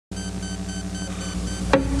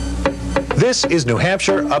This is New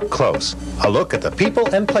Hampshire Up Close, a look at the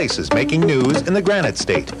people and places making news in the Granite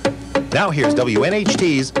State. Now here's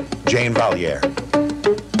WNHT's Jane Valliere.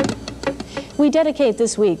 We dedicate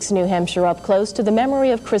this week's New Hampshire Up Close to the memory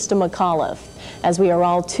of Christa McAuliffe. As we are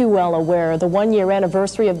all too well aware, the one-year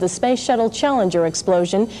anniversary of the Space Shuttle Challenger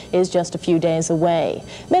explosion is just a few days away.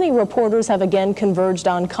 Many reporters have again converged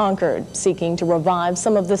on Concord, seeking to revive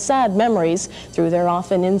some of the sad memories through their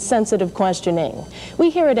often insensitive questioning. We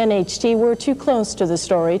here at NHT were too close to the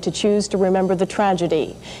story to choose to remember the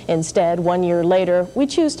tragedy. Instead, 1 year later, we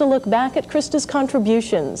choose to look back at Christa's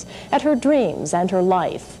contributions, at her dreams and her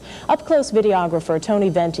life. Up-close videographer Tony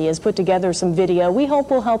Venti has put together some video we hope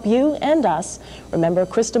will help you and us remember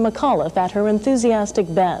Christa McAuliffe at her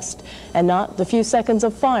enthusiastic best, and not the few seconds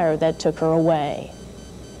of fire that took her away.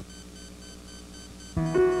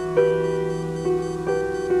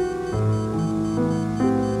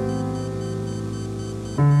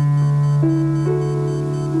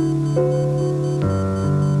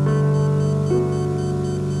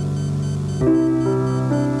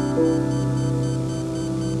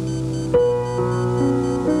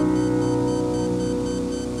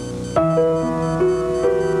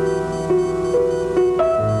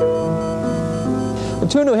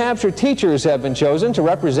 Two New Hampshire teachers have been chosen to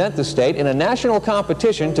represent the state in a national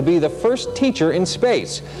competition to be the first teacher in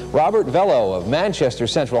space. Robert Vello of Manchester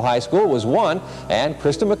Central High School was one, and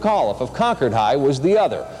Christa McAuliffe of Concord High was the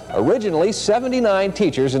other. Originally, 79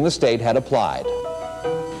 teachers in the state had applied.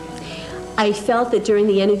 I felt that during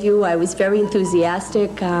the interview I was very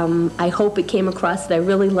enthusiastic. I hope it came across that I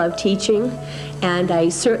really love teaching, and I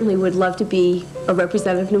certainly would love to be a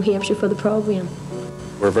representative of New Hampshire for the program.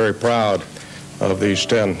 We're very proud of these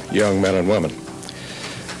 10 young men and women.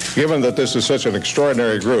 Given that this is such an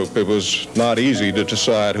extraordinary group, it was not easy to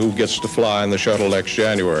decide who gets to fly in the shuttle next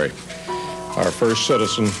January. Our first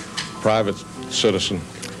citizen, private citizen,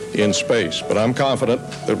 in space. But I'm confident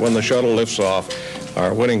that when the shuttle lifts off,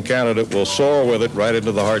 our winning candidate will soar with it right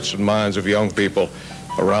into the hearts and minds of young people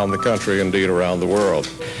around the country, indeed around the world.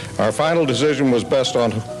 Our final decision was based on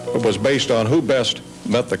who best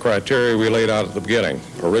met the criteria we laid out at the beginning: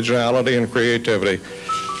 originality and creativity,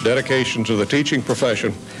 dedication to the teaching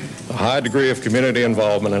profession, a high degree of community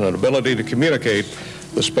involvement, and an ability to communicate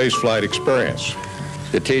the spaceflight experience.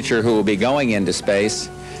 The teacher who will be going into space,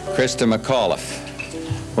 Christa McAuliffe.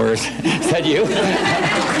 Is that you?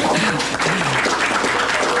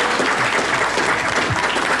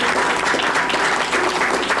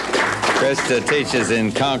 Christa teaches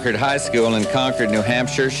in Concord High School in Concord, New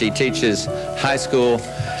Hampshire. She teaches high school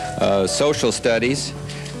social studies.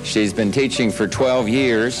 She's been teaching for 12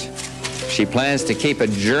 years. She plans to keep a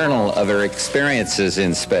journal of her experiences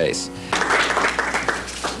in space.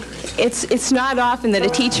 It's not often that a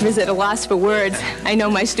teacher is at a loss for words. I know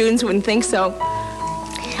my students wouldn't think so.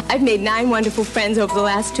 I've made 9 wonderful friends over the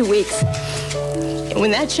last 2 weeks. And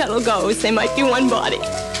when that shuttle goes, they might be one body.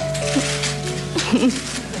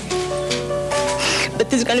 But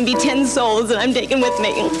there's going to be 10 souls that I'm taking with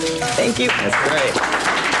me. Thank you. That's great.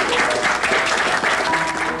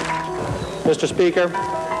 Mr. Speaker,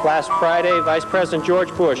 last Friday, Vice President George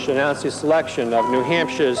Bush announced the selection of New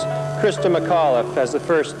Hampshire's Christa McAuliffe as the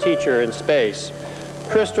first teacher in space.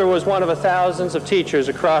 Christa was one of thousands of teachers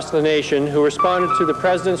across the nation who responded to the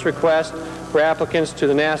President's request for applicants to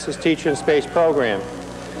the NASA's Teacher in Space program.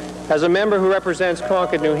 As a member who represents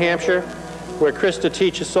Concord, New Hampshire, where Christa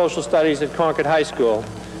teaches social studies at Concord High School,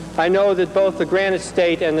 I know that both the Granite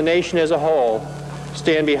State and the nation as a whole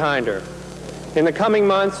stand behind her. In the coming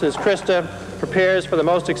months, as Christa prepares for the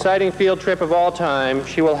most exciting field trip of all time,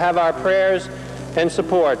 she will have our prayers and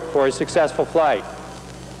support for a successful flight.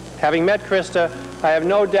 Having met Christa, I have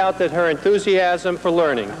no doubt that her enthusiasm for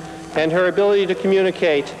learning and her ability to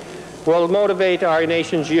communicate will motivate our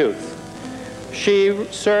nation's youth. She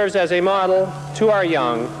serves as a model to our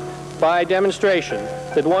young by demonstration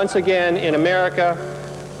that once again in America,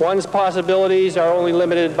 one's possibilities are only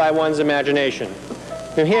limited by one's imagination.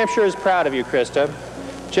 New Hampshire is proud of you, Christa.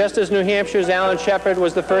 Just as New Hampshire's Alan Shepard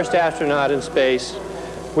was the first astronaut in space,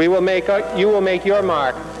 you will make your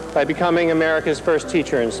mark by becoming America's first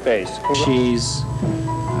teacher in space. She's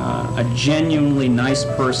a genuinely nice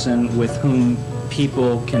person with whom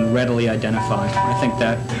people can readily identify. I think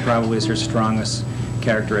that probably is her strongest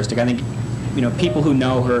characteristic. I think, people who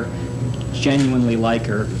know her genuinely like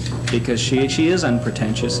her because she is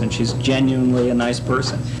unpretentious and she's genuinely a nice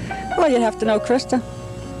person. Well, you'd have to know Christa.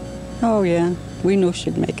 Oh, yeah. We knew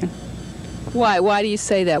she'd make it. Why? Why do you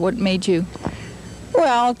say that? What made you?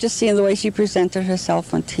 Well, just seeing the way she presented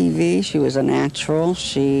herself on TV. She was a natural.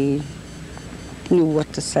 She knew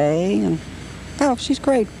what to say. And, oh, she's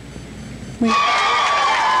great. me.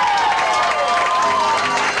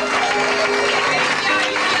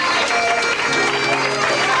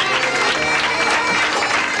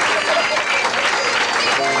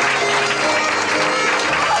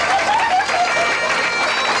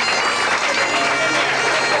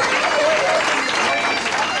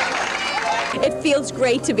 It feels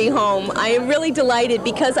great to be home. I am really delighted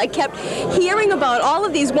because I kept hearing about all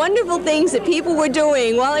of these wonderful things that people were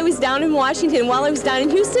doing while I was down in Washington, while I was down in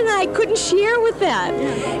Houston, and I couldn't share with that.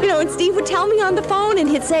 You know, and Steve would tell me on the phone and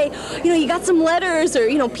he'd say, you know, you got some letters, or,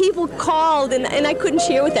 you know, people called, and I couldn't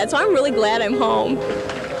share with that. So I'm really glad I'm home.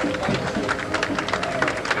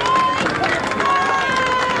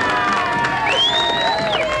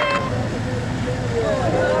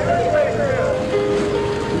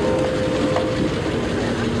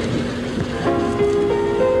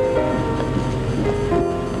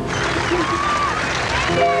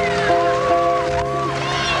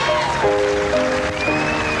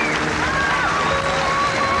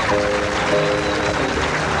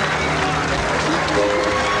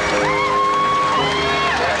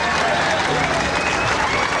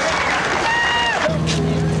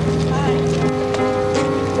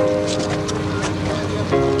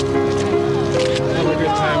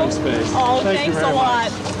 Thanks a lot.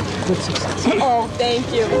 Oh,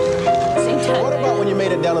 thank you. What about when you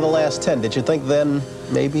made it down to the last 10? Did you think then,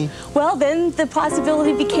 maybe? Well, then the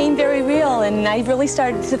possibility became very real, and I really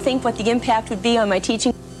started to think what the impact would be on my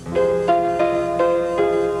teaching.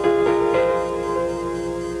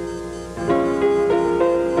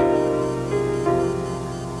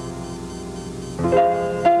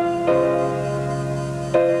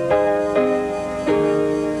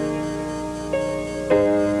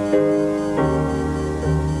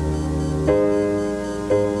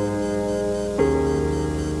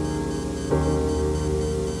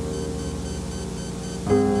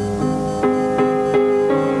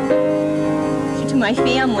 My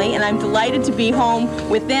family, and I'm delighted to be home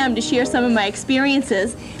with them to share some of my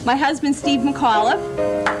experiences. My husband, Steve McAuliffe.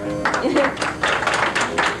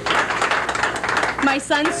 My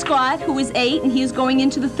son, Scott, who is 8, and he is going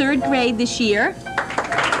into the 3rd grade this year.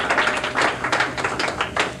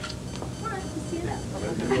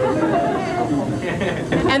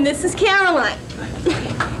 And this is Caroline.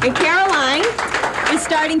 And Caroline is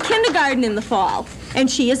starting kindergarten in the fall, and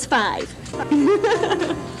she is 5.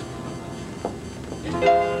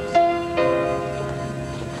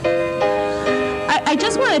 I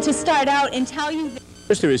just wanted to start out and tell you that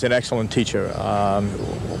Christa is an excellent teacher.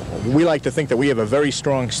 We like to think that we have a very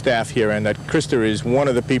strong staff here, and that Christa is one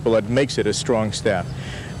of the people that makes it a strong staff.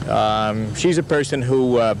 She's a person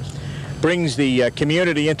who brings the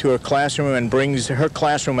community into her classroom and brings her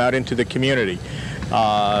classroom out into the community.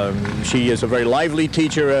 She is a very lively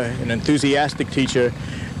teacher, an enthusiastic teacher,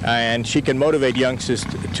 and she can motivate youngsters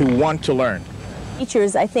to want to learn.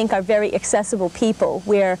 Teachers, I think, are very accessible people,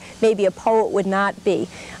 where maybe a poet would not be.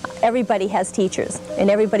 Everybody has teachers, and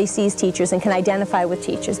everybody sees teachers and can identify with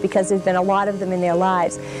teachers because there's been a lot of them in their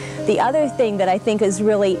lives. The other thing that I think is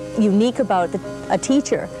really unique about a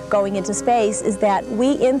teacher going into space is that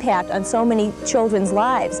we impact on so many children's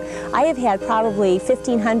lives. I have had probably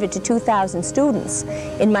 1,500 to 2,000 students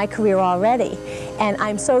in my career already, and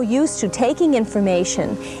I'm so used to taking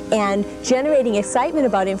information and generating excitement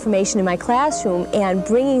about information in my classroom and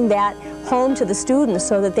bringing that home to the students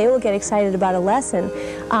so that they will get excited about a lesson.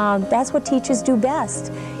 That's what teachers do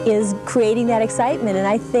best, is creating that excitement, and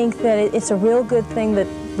I think that it's a real good thing that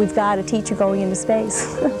we've got a teacher going into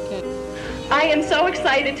space. I am so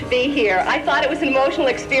excited to be here. I thought it was an emotional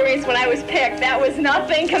experience when I was picked. That was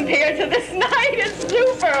nothing compared to this night. It's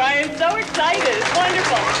super. I am so excited. It's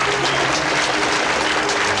wonderful.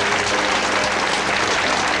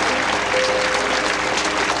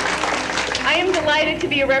 I am delighted to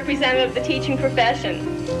be a representative of the teaching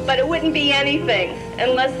profession, but it wouldn't be anything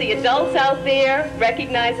unless the adults out there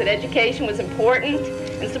recognized that education was important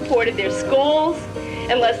and supported their schools,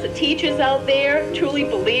 unless the teachers out there truly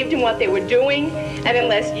believed in what they were doing, and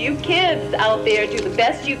unless you kids out there do the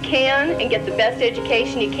best you can and get the best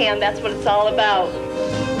education you can. That's what it's all about.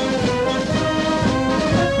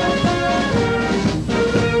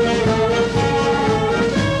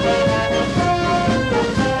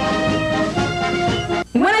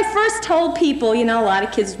 When I first told people, you know, a lot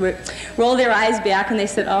of kids would roll their eyes back and they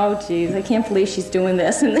said, oh, geez, I can't believe she's doing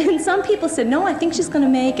this. And then some people said, no, I think she's going to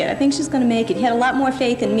make it. I think she's going to make it. You had a lot more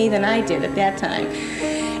faith in me than I did at that time.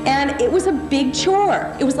 And it was a big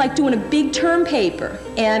chore. It was like doing a big term paper.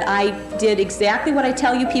 And I did exactly what I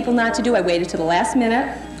tell you people not to do. I waited to the last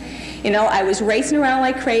minute. You know, I was racing around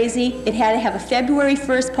like crazy. It had to have a February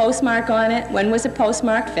 1st postmark on it. When was it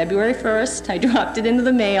postmarked? February 1st. I dropped it into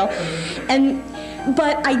the mail.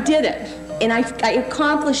 But I did it. And I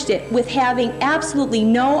accomplished it with having absolutely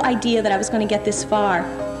no idea that I was going to get this far.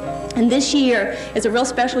 And this year is a real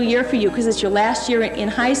special year for you because it's your last year in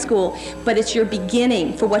high school, but it's your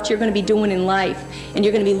beginning for what you're going to be doing in life. And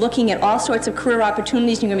you're going to be looking at all sorts of career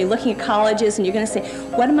opportunities, and you're going to be looking at colleges, and you're going to say,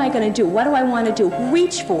 what am I going to do? What do I want to do?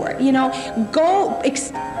 Reach for it. You know,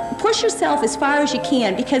 push yourself as far as you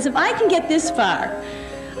can, because if I can get this far,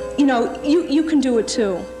 you know, you can do it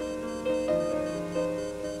too.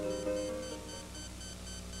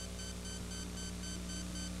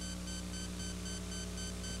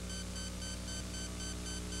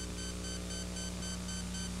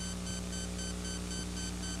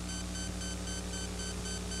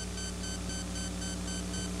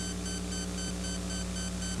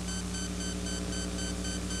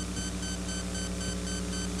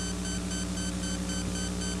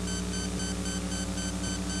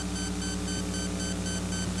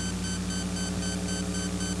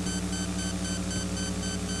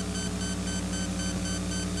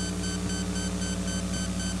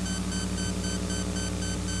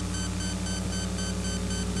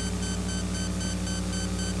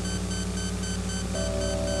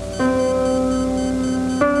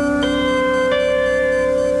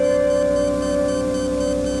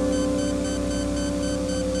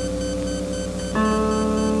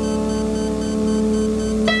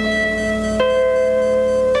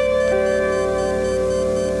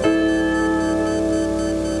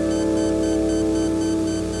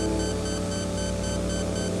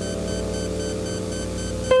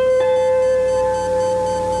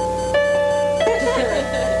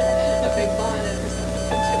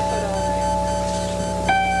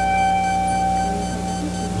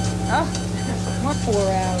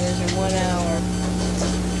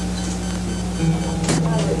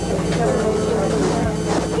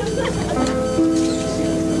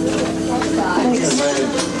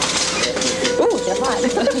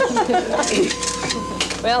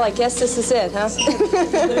 Well, I guess this is it, huh?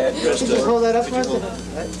 Could you hold that up for us? A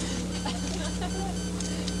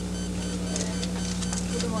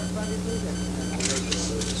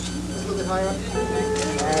little bit higher up.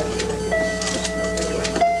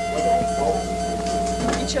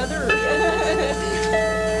 Each other?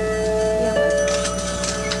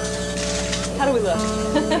 How do we look?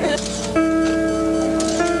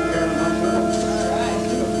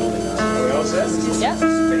 Yes.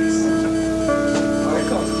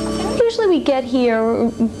 Usually we get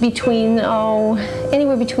here between,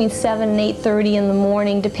 anywhere between 7 and 8:30 in the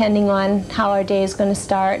morning, depending on how our day is going to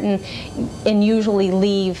start, and usually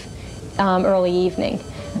leave early evening.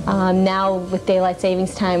 Now with daylight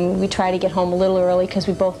savings time, we try to get home a little early because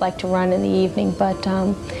we both like to run in the evening. But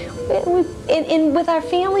with our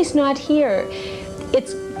families not here,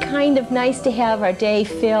 it's kind of nice to have our day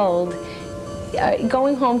filled.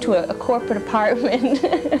 Going home to a corporate apartment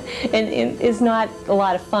is not a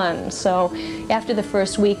lot of fun. So after the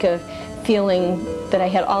first week of feeling that I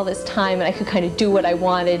had all this time and I could kind of do what I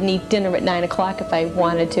wanted and eat dinner at 9 o'clock if I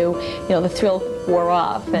wanted to, you know, the thrill wore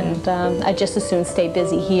off, and I just as soon stay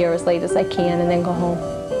busy here as late as I can and then go home.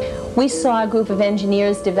 We saw a group of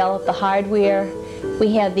engineers develop the hardware.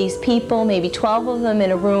 We had these people, maybe 12 of them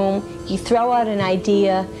in a room. You throw out an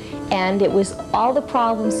idea, and it was all the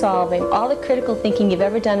problem solving, all the critical thinking you've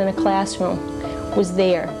ever done in a classroom was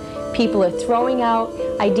there. People are throwing out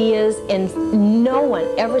ideas, and no one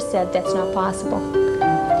ever said that's not possible.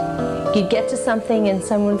 You'd get to something and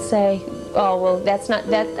someone would say, oh, well, that's not,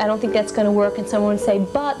 I don't think that's going to work, and someone would say,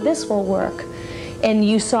 but this will work. And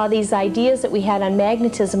you saw these ideas that we had on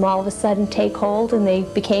magnetism all of a sudden take hold, and they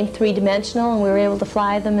became three-dimensional, and we were able to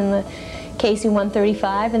fly them in the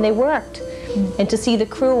KC-135, and they worked. And to see the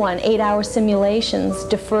crew on 8-hour simulations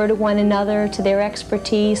defer to one another, to their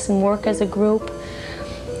expertise, and work as a group.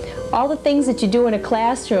 All the things that you do in a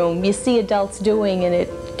classroom, you see adults doing, and it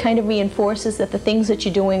kind of reinforces that the things that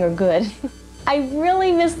you're doing are good. I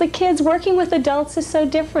really miss the kids. Working with adults is so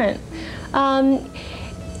different.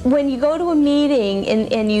 When you go to a meeting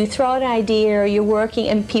and you throw out an idea, or you're working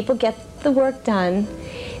and people get the work done,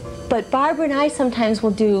 but Barbara and I sometimes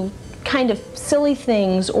will do kind of silly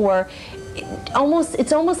things, or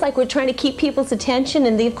it's almost like we're trying to keep people's attention,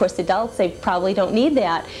 and of course adults, they probably don't need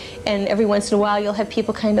that, and every once in a while you'll have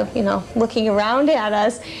people kind of, you know, looking around at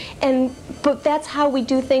us, but that's how we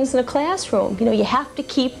do things in a classroom. You know, you have to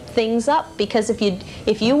keep things up, because if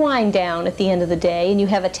you wind down at the end of the day and you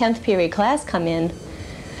have a 10th period class come in,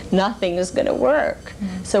 nothing is going to work.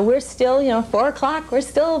 So we're still, 4 o'clock, we're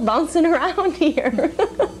still bouncing around here.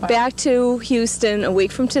 Back to Houston a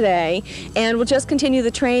week from today, and we'll just continue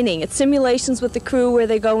the training. It's simulations with the crew where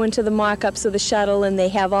they go into the mock-ups of the shuttle and they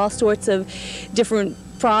have all sorts of different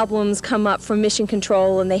problems come up from mission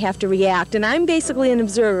control and they have to react. And I'm basically an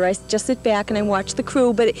observer. I just sit back and I watch the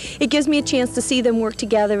crew, but it gives me a chance to see them work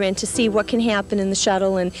together and to see what can happen in the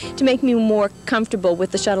shuttle and to make me more comfortable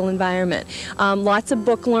with the shuttle environment. Lots of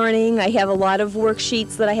book learning. I have a lot of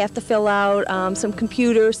worksheets that I have to fill out, some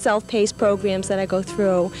computer self-paced programs that I go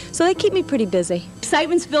through. So they keep me pretty busy.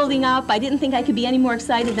 Excitement's building up. I didn't think I could be any more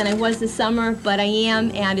excited than I was this summer, but I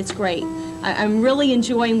am, and it's great. I'm really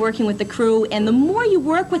enjoying working with the crew, and the more you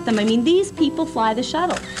work with them, I mean, these people fly the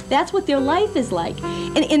shuttle. That's what their life is like.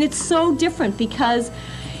 And it's so different because,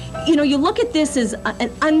 you look at this as an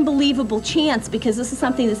unbelievable chance because this is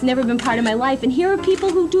something that's never been part of my life, and here are people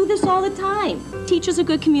who do this all the time. Teachers are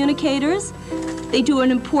good communicators. They do an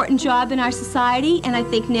important job in our society, and I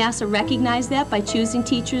think NASA recognized that by choosing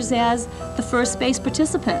teachers as the first space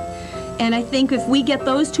participant. And I think if we get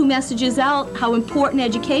those two messages out, how important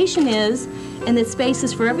education is and that space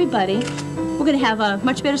is for everybody, we're going to have a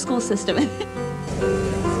much better school system.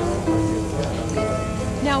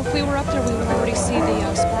 Now, if we were up there, we would already see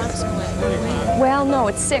the sparks go in, wouldn't we? Well, no,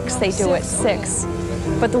 it's 6 they do it, 6.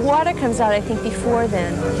 But the water comes out, I think, before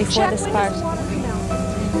then, before the sparks.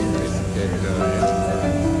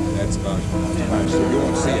 So you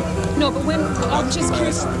won't see it. No, but when, I'm just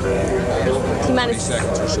curious.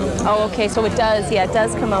 Seconds or so. Oh, okay, so it does, yeah, it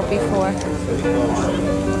does come out before.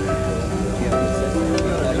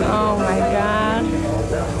 Oh my God.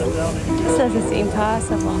 This doesn't seem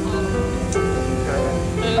possible.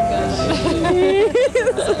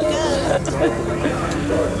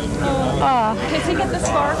 Oh. Did he get the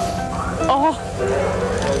spark? Oh.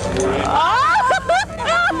 Oh!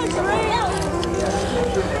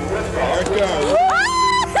 There it goes.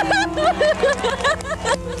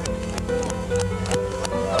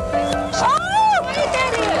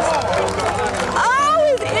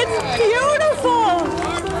 It's beautiful.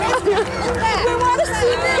 We want to see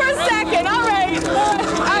it for a second. All right,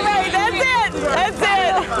 that's it. That's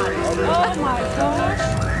it. Oh my gosh.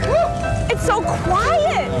 It's so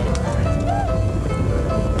quiet.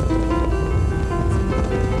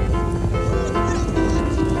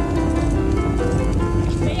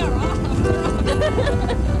 They are off.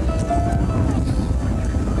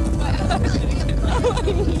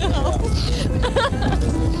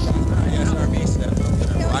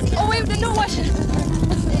 Oh, wait, no, what?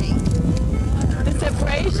 The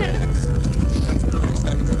separation.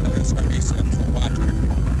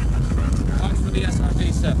 Watch for the SRV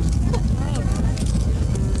 7.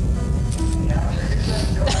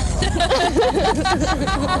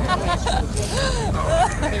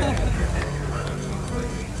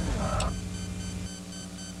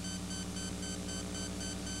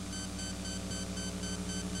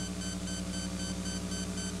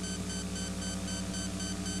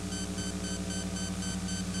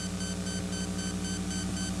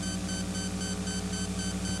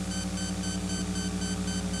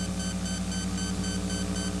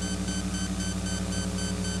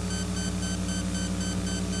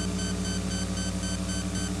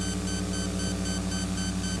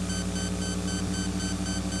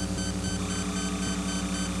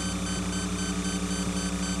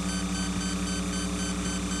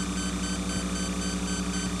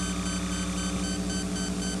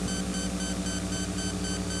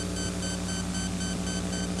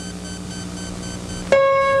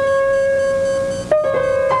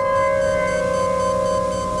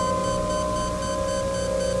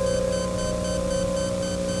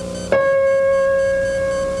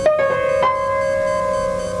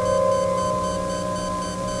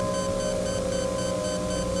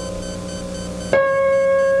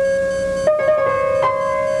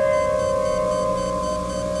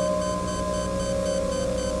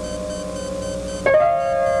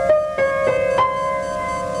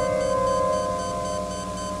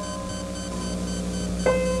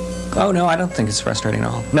 Oh, no, I don't think it's frustrating at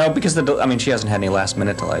all. No, because she hasn't had any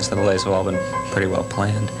last-minute delays. The delays have all been pretty well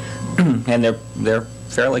planned. And they're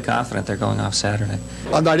fairly confident they're going off Saturday.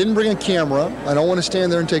 I didn't bring a camera. I don't want to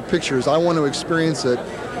stand there and take pictures. I want to experience it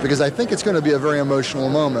because I think it's going to be a very emotional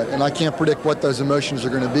moment, and I can't predict what those emotions are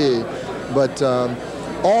going to be. But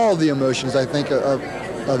all the emotions, I think,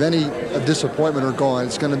 of any disappointment are gone.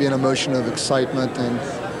 It's going to be an emotion of excitement, and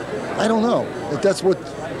I don't know. That's what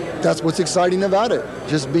that's what's exciting about it,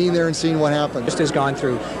 just being there and seeing what happens. Just has gone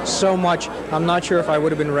through so much. I'm not sure if I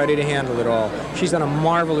would have been ready to handle it all. She's done a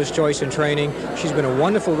marvelous choice in training. She's been a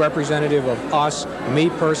wonderful representative of us, me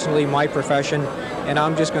personally, my profession, and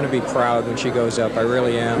I'm just going to be proud when she goes up. I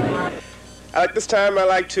really am. At this time, I'd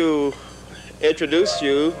like to introduce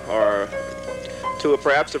you, or to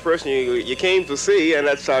perhaps the person you came to see, and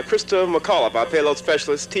that's Christa McAuliffe, our payload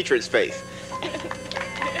specialist teacher in space.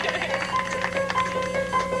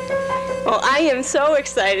 Well, I am so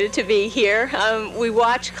excited to be here. We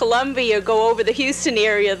watched Columbia go over the Houston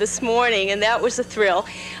area this morning, and that was a thrill.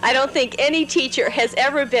 I don't think any teacher has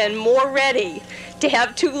ever been more ready to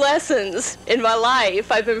have 2 lessons in my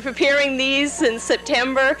life. I've been preparing these since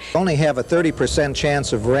September. Only have a 30%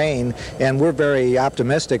 chance of rain, and we're very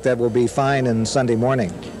optimistic that we'll be fine on Sunday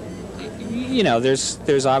morning. You know,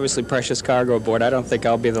 there's obviously precious cargo aboard. I don't think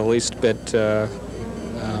I'll be the least bit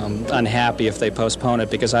unhappy if they postpone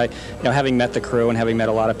it, because having met the crew and having met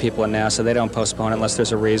a lot of people at NASA, they don't postpone it unless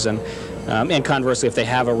there's a reason. And conversely, if they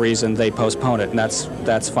have a reason, they postpone it, and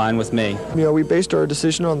that's fine with me. You know, we based our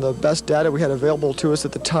decision on the best data we had available to us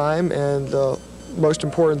at the time, and the most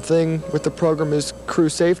important thing with the program is crew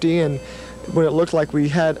safety. And when it looked like we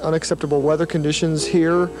had unacceptable weather conditions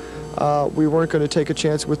here, we weren't going to take a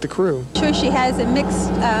chance with the crew. Sure, she has a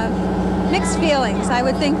mixed feelings. I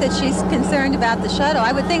would think that she's concerned about the shuttle.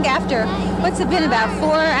 I would think after, what's it been, about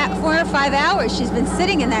 4 or 5 hours, she's been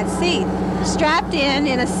sitting in that seat, strapped in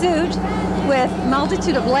a suit with a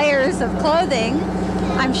multitude of layers of clothing.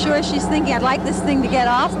 I'm sure she's thinking, I'd like this thing to get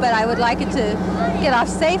off, but I would like it to get off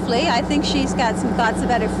safely. I think she's got some thoughts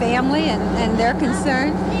about her family and their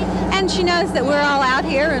concern. And she knows that we're all out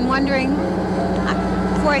here and wondering,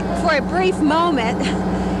 for a brief moment,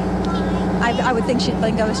 I would think she'd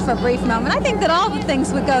think of us for a brief moment. I think that all the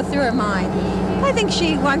things would go through her mind. I think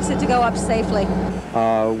she wants it to go up safely.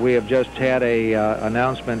 We have just had a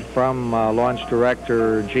announcement from Launch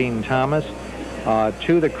Director Gene Thomas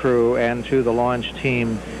to the crew and to the launch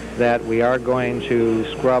team that we are going to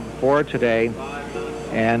scrub for today,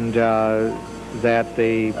 and that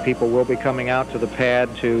the people will be coming out to the pad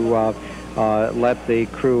to let the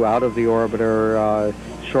crew out of the orbiter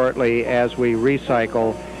shortly as we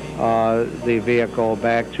recycle the vehicle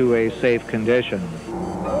back to a safe condition.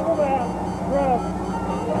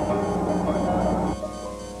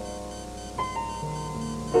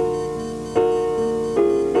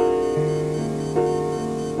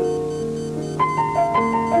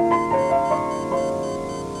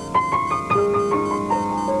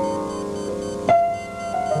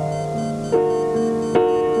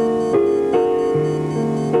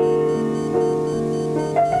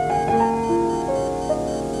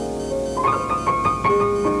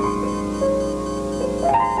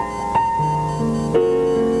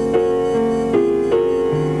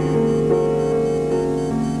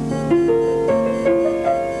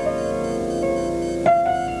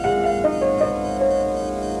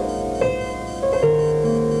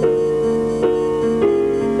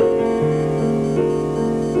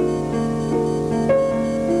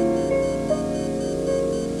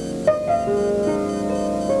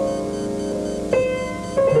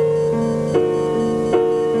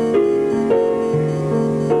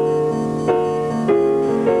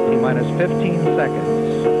 T-minus 15 seconds.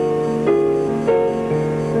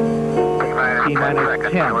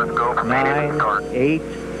 T-minus 10, 9, 8,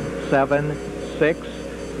 7, 6.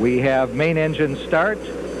 We have main engine start.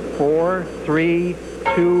 4, 3,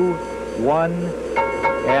 2, 1,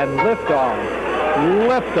 and liftoff.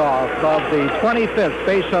 Liftoff of the 25th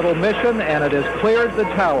Space Shuttle mission, and it has cleared the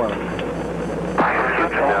tower.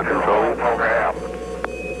 Now control.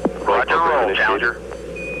 Roger, roll, Challenger.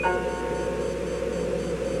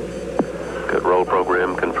 Good, roll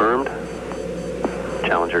program confirmed.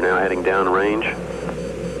 Challenger now heading down range.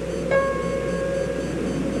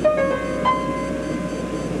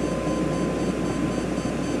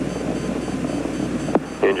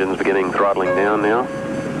 Engines beginning throttling down now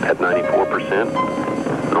at 94%.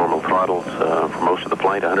 Normal throttles for most of the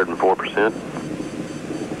flight, 104%.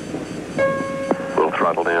 We'll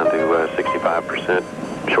throttle down to 65%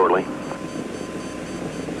 shortly.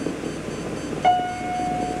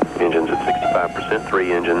 Engines at 65%,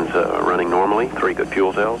 3 engines running normally, 3 good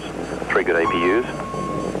fuel cells, 3 good APUs.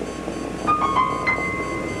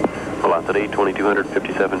 Velocity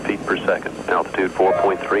 2,257 feet per second. Altitude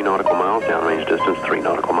 4.3 nautical miles, downrange distance 3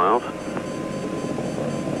 nautical miles.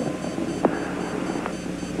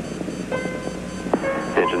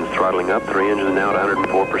 Engines throttling up, 3 engines now at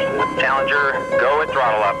 104%. Challenger, go and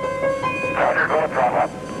throttle up. Challenger, go and throttle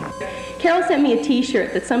up. Carol sent me a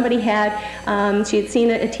T-shirt that somebody had. She had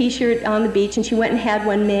seen a T-shirt on the beach, and she went and had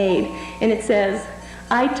one made. And it says,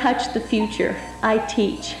 "I touch the future, I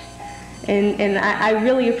teach." And I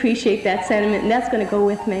really appreciate that sentiment, and that's going to go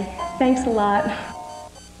with me. Thanks a lot.